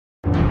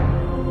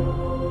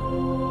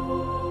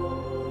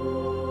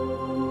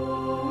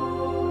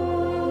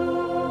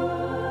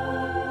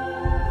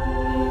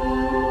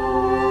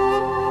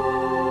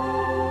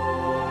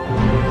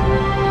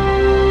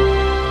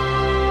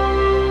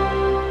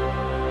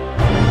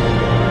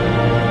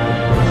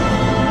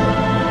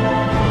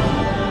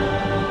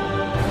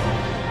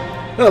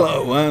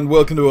Hello and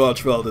welcome to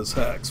Archvelder's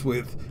Hacks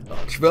with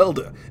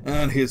Archvelder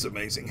and his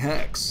amazing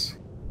hacks.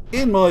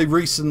 In my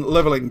recent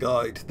leveling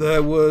guide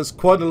there was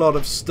quite a lot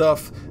of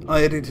stuff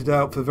I edited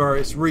out for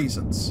various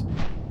reasons.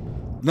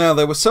 Now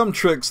there were some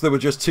tricks that were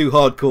just too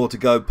hardcore to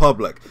go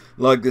public,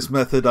 like this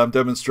method I'm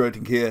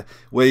demonstrating here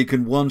where you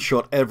can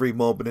one-shot every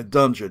mob in a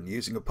dungeon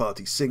using a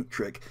party sync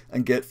trick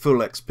and get full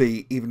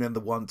XP even in the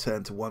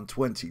 110 to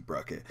 120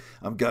 bracket.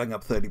 I'm going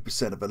up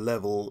 30% of a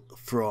level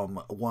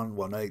from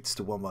 118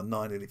 to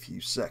 119 in a few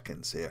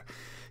seconds here.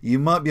 You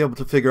might be able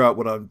to figure out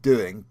what I'm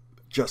doing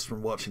just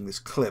from watching this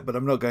clip, but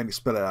I'm not going to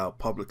spell it out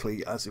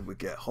publicly as it would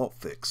get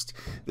hotfixed.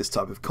 This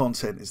type of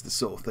content is the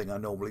sort of thing I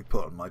normally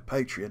put on my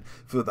Patreon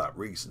for that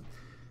reason.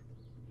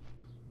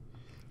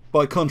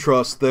 By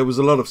contrast, there was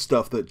a lot of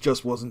stuff that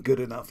just wasn't good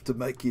enough to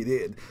make it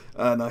in,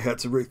 and I had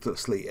to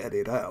ruthlessly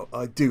edit out.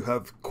 I do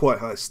have quite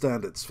high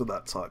standards for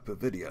that type of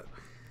video.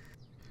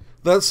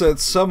 That said,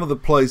 some of the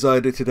plays I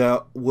edited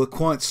out were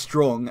quite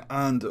strong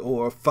and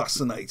or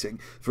fascinating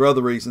for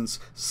other reasons,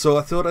 so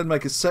I thought I'd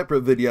make a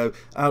separate video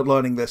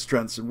outlining their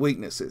strengths and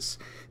weaknesses.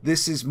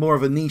 This is more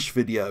of a niche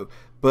video,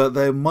 but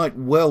there might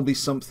well be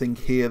something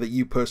here that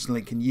you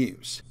personally can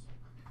use.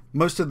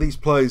 Most of these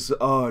plays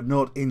are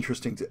not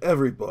interesting to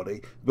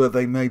everybody, but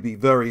they may be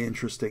very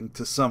interesting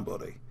to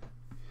somebody.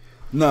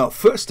 Now,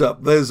 first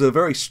up, there's a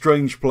very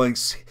strange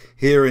place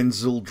here in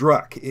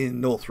Zuldrak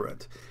in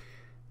Northrend.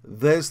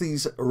 There's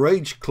these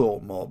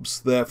Rageclaw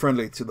mobs, they're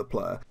friendly to the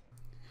player,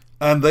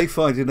 and they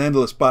fight an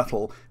endless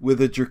battle with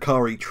the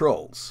Drakari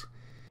trolls.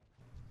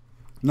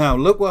 Now,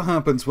 look what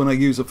happens when I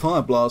use a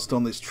fire blast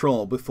on this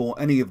troll before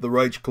any of the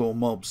Rageclaw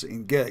mobs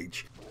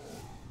engage.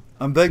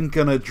 I'm then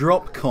going to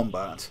drop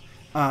combat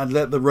and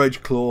let the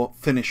Rageclaw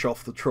finish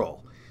off the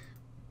troll.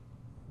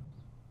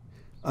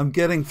 I'm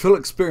getting full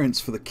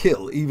experience for the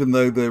kill, even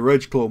though the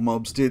Rageclaw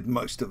mobs did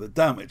most of the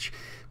damage.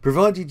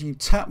 Provided you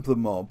tap the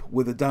mob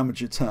with a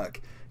damage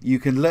attack, you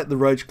can let the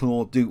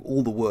Rageclaw do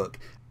all the work,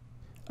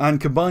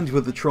 and combined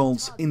with the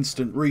troll's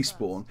instant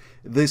respawn,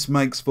 this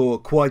makes for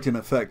quite an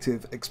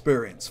effective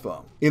experience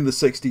farm in the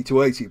 60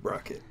 to 80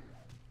 bracket.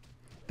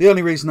 The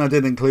only reason I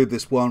didn't include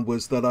this one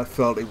was that I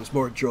felt it was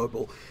more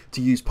enjoyable to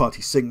use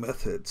party sync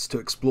methods to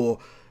explore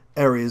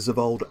areas of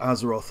old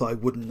Azeroth I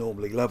wouldn't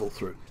normally level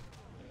through.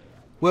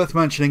 Worth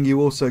mentioning,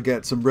 you also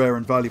get some rare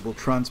and valuable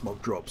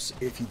transmog drops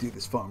if you do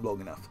this farm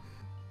long enough.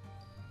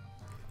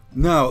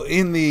 Now,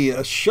 in the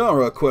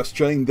Ashara quest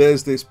chain,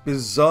 there's this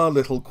bizarre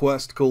little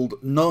quest called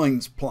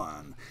Nine's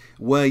Plan,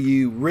 where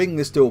you ring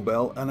this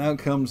doorbell and out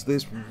comes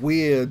this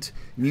weird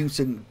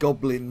mutant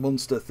goblin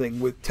monster thing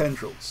with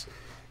tendrils.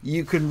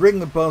 You can ring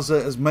the buzzer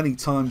as many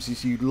times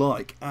as you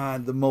like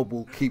and the mob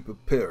will keep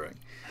appearing.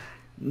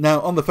 Now,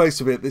 on the face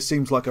of it, this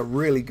seems like a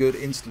really good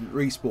instant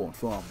respawn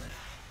farm,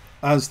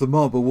 as the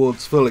mob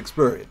awards full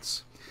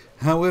experience.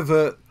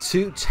 However,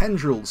 2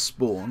 tendrils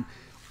spawn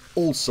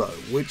also,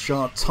 which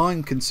are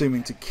time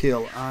consuming to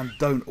kill and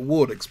don't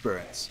award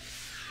experience.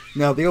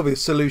 Now, the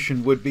obvious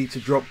solution would be to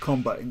drop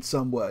combat in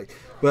some way,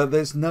 but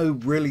there's no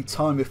really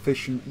time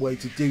efficient way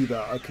to do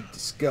that I could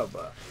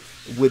discover,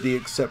 with the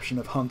exception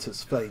of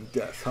Hunter's feigned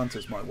death.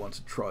 Hunters might want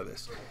to try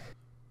this.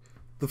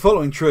 The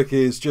following trick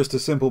is just a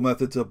simple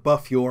method to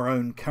buff your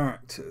own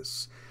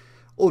characters.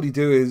 All you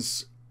do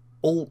is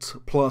Alt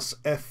plus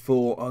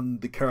F4 on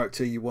the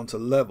character you want to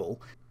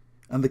level,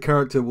 and the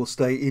character will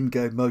stay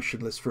in-game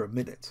motionless for a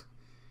minute.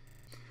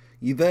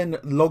 You then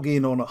log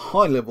in on a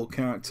high-level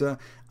character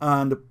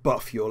and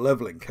buff your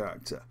leveling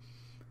character.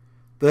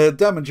 The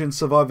damage and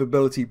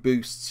survivability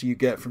boosts you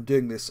get from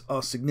doing this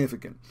are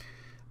significant,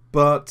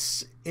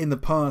 but in the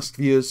past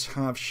viewers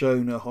have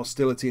shown a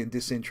hostility and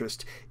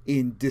disinterest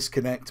in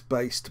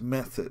disconnect-based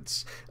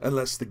methods,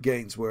 unless the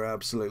gains were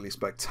absolutely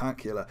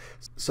spectacular,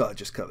 so I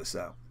just cut this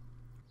out.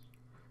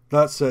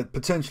 That said,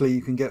 potentially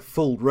you can get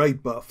full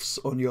raid buffs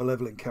on your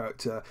leveling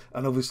character,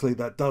 and obviously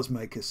that does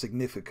make a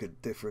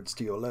significant difference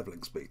to your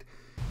leveling speed.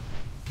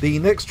 The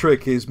next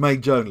trick is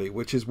mage only,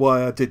 which is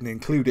why I didn't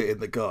include it in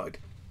the guide,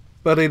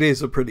 but it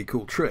is a pretty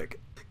cool trick.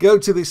 Go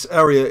to this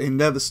area in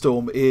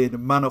Netherstorm in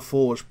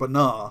Manaforge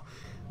Banar,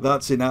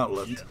 that's in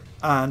Outland,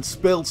 and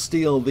spell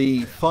steal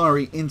the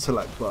Fiery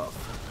Intellect buff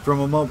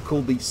from a mob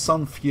called the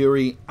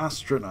Sunfury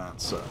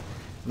Astronauter.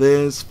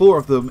 There's 4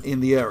 of them in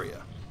the area.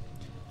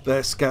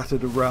 They're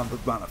scattered around the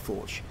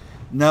Manaforge.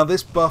 Now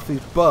this buff is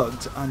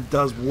bugged and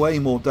does way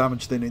more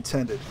damage than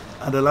intended,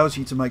 and allows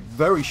you to make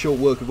very short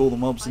work of all the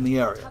mobs in the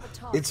area.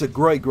 It's a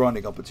great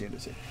grinding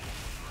opportunity.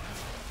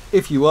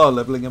 If you are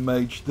leveling a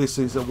mage, this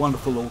is a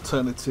wonderful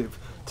alternative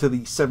to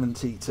the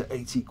 70 to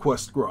 80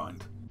 quest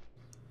grind.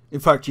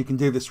 In fact, you can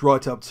do this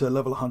right up to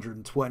level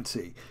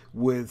 120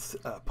 with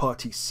a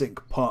party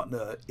sync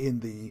partner in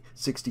the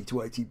 60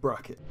 to 80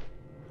 bracket.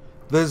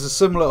 There's a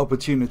similar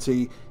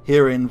opportunity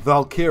here in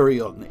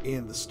Valkyrion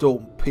in the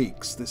Storm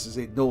Peaks. This is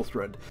in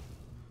Northrend.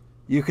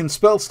 You can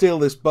spell steal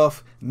this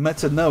buff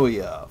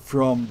Metanoia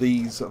from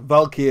these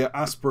Valkyr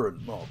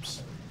aspirant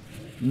mobs.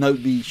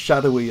 Note the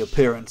shadowy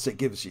appearance it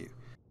gives you.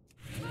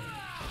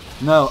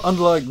 Now,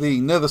 unlike the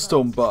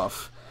Netherstorm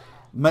buff,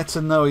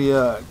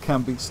 Metanoia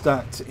can be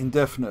stacked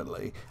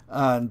indefinitely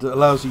and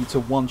allows you to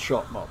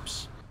one-shot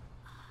mobs.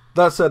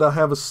 That said, I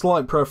have a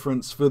slight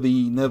preference for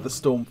the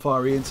Netherstorm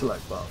Fiery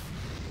Intellect buff,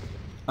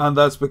 and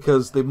that's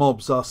because the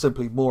mobs are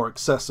simply more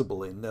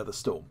accessible in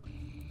Netherstorm.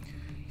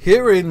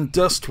 Here in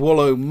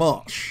Dustwallow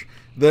Marsh,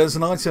 there's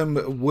an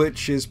item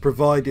which is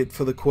provided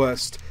for the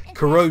quest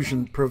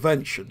Corrosion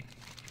Prevention.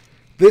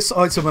 This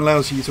item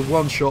allows you to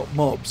one-shot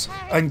mobs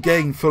and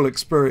gain full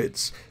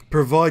experience,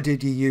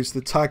 provided you use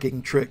the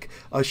tagging trick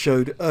I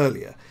showed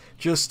earlier.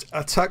 Just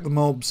attack the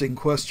mobs in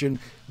question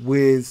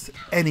with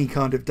any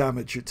kind of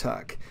damage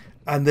attack,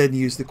 and then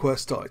use the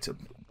quest item.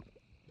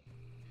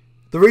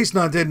 The reason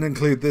I didn't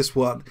include this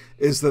one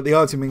is that the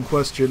item in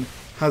question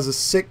has a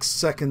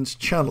 6-second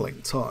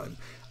channeling time,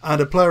 and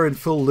a player in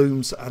full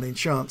looms and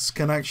enchants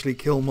can actually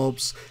kill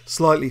mobs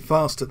slightly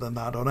faster than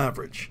that on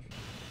average,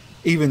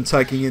 even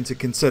taking into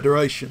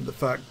consideration the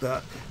fact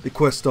that the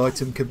quest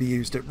item can be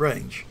used at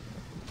range.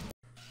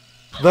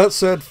 That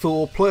said,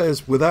 for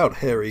players without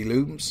hairy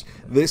looms,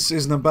 this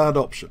isn't a bad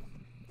option.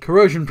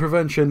 Corrosion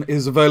Prevention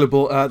is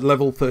available at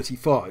level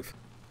 35.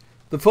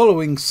 The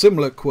following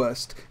similar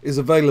quest is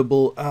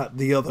available at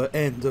the other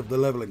end of the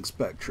leveling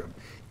spectrum,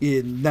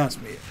 in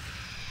Nazmir.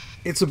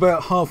 It's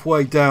about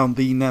halfway down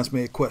the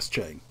Nazmir quest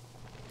chain.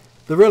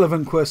 The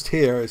relevant quest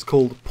here is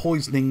called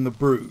Poisoning the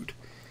Brood,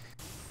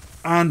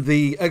 and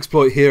the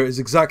exploit here is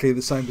exactly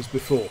the same as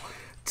before.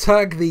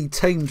 Tag the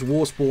tamed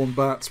warspawn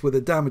bats with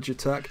a damage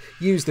attack,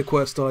 use the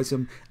quest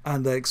item,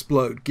 and they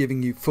explode,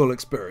 giving you full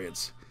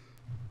experience.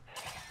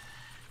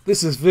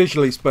 This is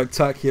visually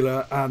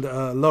spectacular and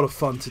a lot of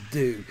fun to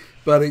do,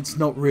 but it's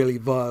not really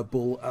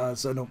viable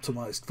as an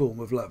optimized form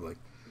of leveling.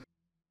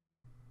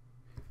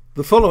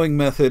 The following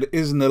method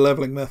isn't a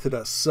leveling method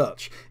as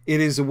such.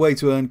 It is a way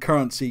to earn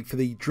currency for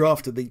the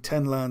draft of the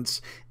 10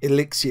 lands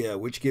elixir,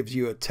 which gives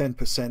you a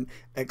 10%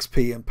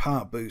 XP and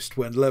power boost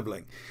when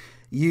leveling.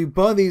 You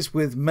buy these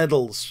with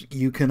medals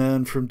you can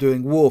earn from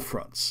doing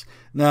warfronts.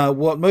 Now,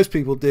 what most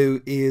people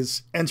do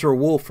is enter a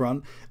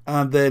warfront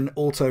and then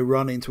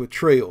auto-run into a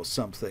tree or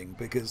something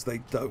because they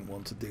don't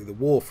want to do the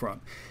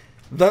warfront.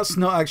 That's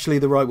not actually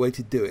the right way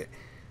to do it.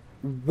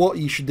 What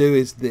you should do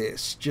is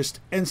this. Just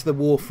enter the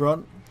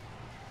warfront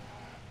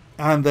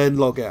and then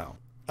log out.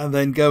 And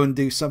then go and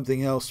do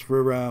something else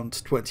for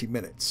around 20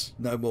 minutes.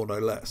 No more, no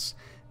less.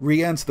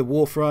 Re-enter the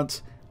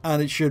warfront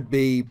and it should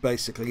be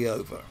basically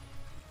over.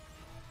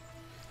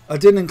 I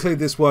didn't include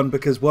this one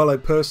because while I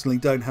personally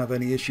don't have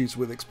any issues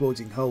with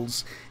exploiting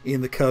holes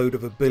in the code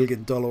of a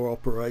billion-dollar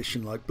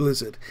operation like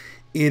Blizzard,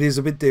 it is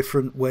a bit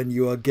different when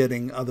you are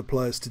getting other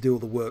players to do all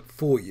the work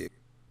for you.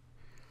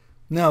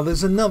 Now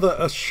there's another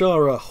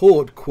Ashara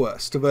Horde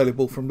quest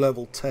available from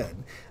level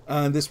 10,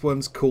 and this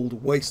one's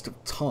called Waste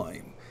of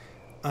Time,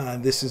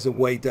 and this is a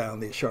way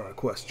down the Ashara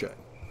quest chain.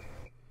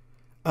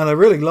 And I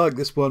really like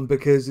this one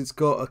because it's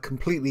got a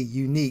completely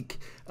unique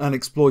and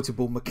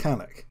exploitable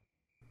mechanic.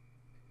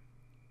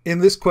 In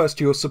this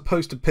quest you're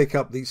supposed to pick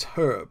up these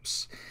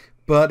herbs,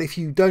 but if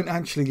you don't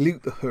actually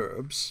loot the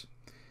herbs,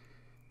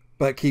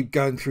 but keep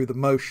going through the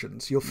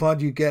motions, you'll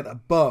find you get a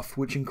buff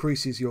which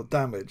increases your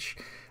damage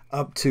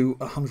up to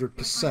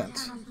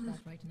 100%.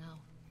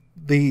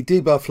 The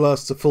debuff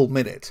lasts a full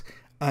minute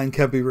and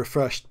can be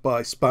refreshed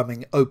by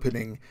spamming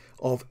opening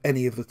of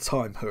any of the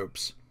time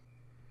herbs.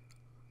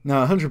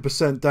 Now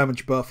 100%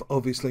 damage buff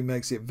obviously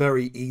makes it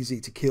very easy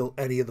to kill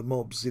any of the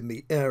mobs in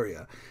the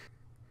area.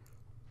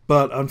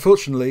 But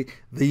unfortunately,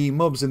 the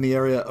mobs in the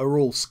area are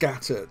all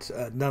scattered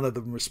and none of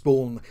them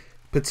respawn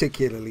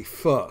particularly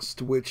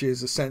fast, which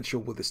is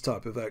essential with this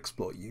type of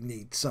exploit. You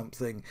need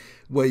something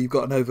where you've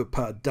got an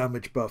overpowered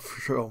damage buff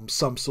from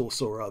some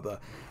source or other,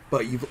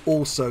 but you've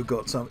also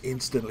got some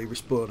instantly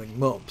respawning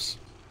mobs.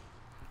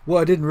 What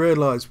I didn't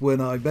realise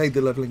when I made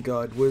the leveling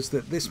guide was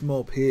that this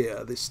mob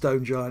here, this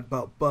stone giant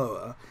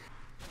Balboa,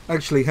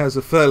 actually has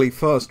a fairly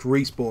fast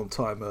respawn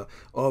timer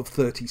of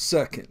 30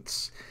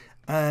 seconds.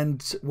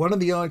 And one of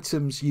the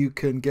items you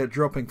can get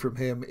dropping from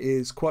him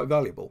is quite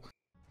valuable.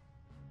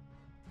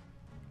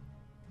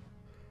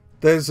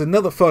 There's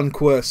another fun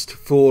quest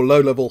for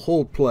low-level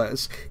Horde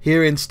players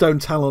here in Stone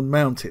Talon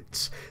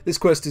Mountains. This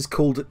quest is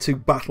called To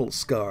Battle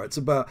Scar. It's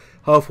about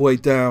halfway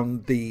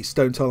down the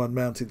Stone Talon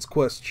Mountains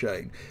quest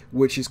chain,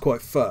 which is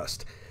quite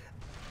fast.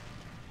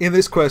 In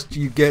this quest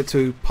you get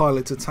to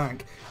pilot a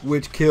tank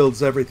which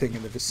kills everything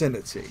in the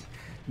vicinity.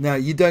 Now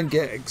you don't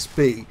get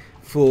XP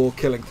for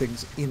killing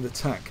things in the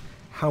tank.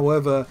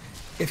 However,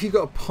 if you've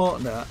got a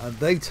partner and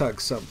they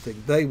tag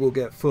something, they will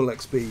get full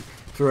XP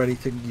for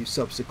anything you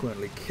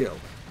subsequently kill.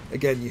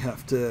 Again, you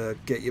have to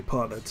get your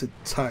partner to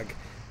tag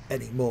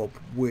any mob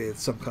with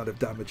some kind of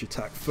damage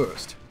attack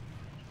first.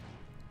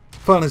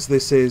 Fun as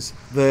this is,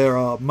 there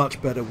are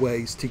much better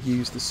ways to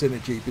use the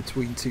synergy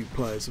between two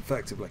players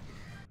effectively.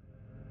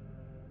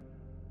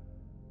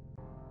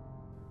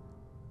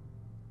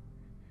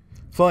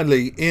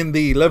 Finally, in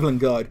the leveling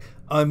guide,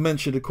 I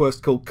mentioned a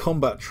quest called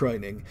Combat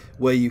Training,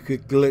 where you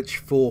could glitch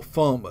for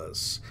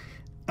farmers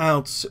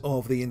out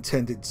of the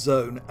intended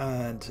zone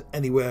and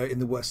anywhere in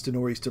the Western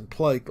or Eastern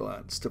Plague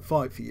Lands to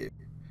fight for you.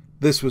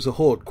 This was a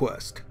horde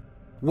quest.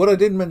 What I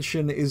didn't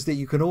mention is that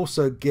you can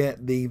also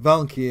get the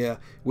Valkyrie,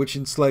 which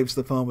enslaves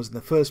the farmers in the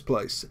first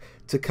place,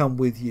 to come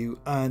with you,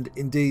 and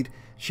indeed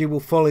she will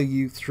follow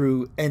you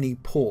through any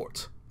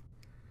port.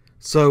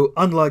 So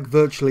unlike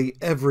virtually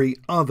every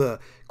other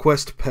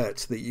quest pet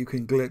that you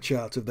can glitch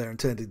out of their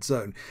intended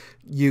zone,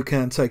 you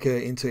can take her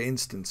into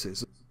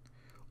instances.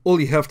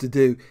 All you have to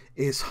do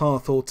is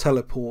hearth or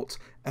teleport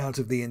out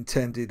of the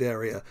intended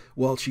area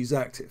while she's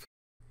active.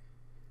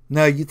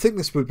 Now you'd think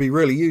this would be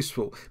really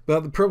useful, but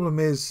the problem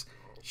is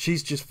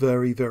she's just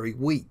very, very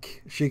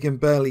weak. She can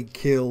barely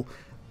kill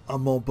a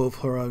mob of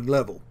her own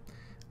level,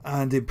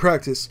 and in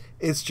practice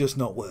it's just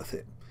not worth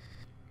it.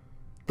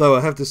 Though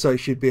I have to say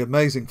she'd be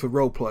amazing for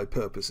roleplay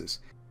purposes.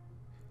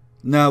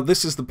 Now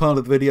this is the part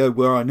of the video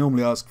where I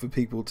normally ask for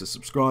people to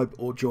subscribe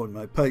or join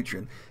my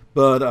Patreon,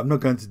 but I'm not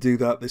going to do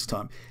that this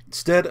time.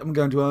 Instead I'm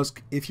going to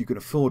ask if you can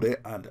afford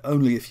it, and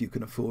only if you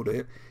can afford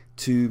it,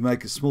 to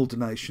make a small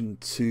donation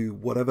to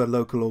whatever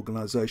local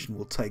organisation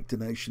will take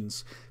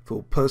donations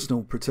for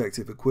personal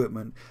protective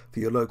equipment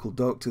for your local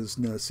doctors,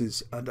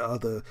 nurses and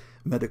other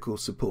medical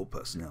support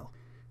personnel.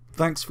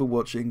 Thanks for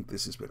watching.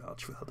 This has been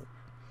Archfelder.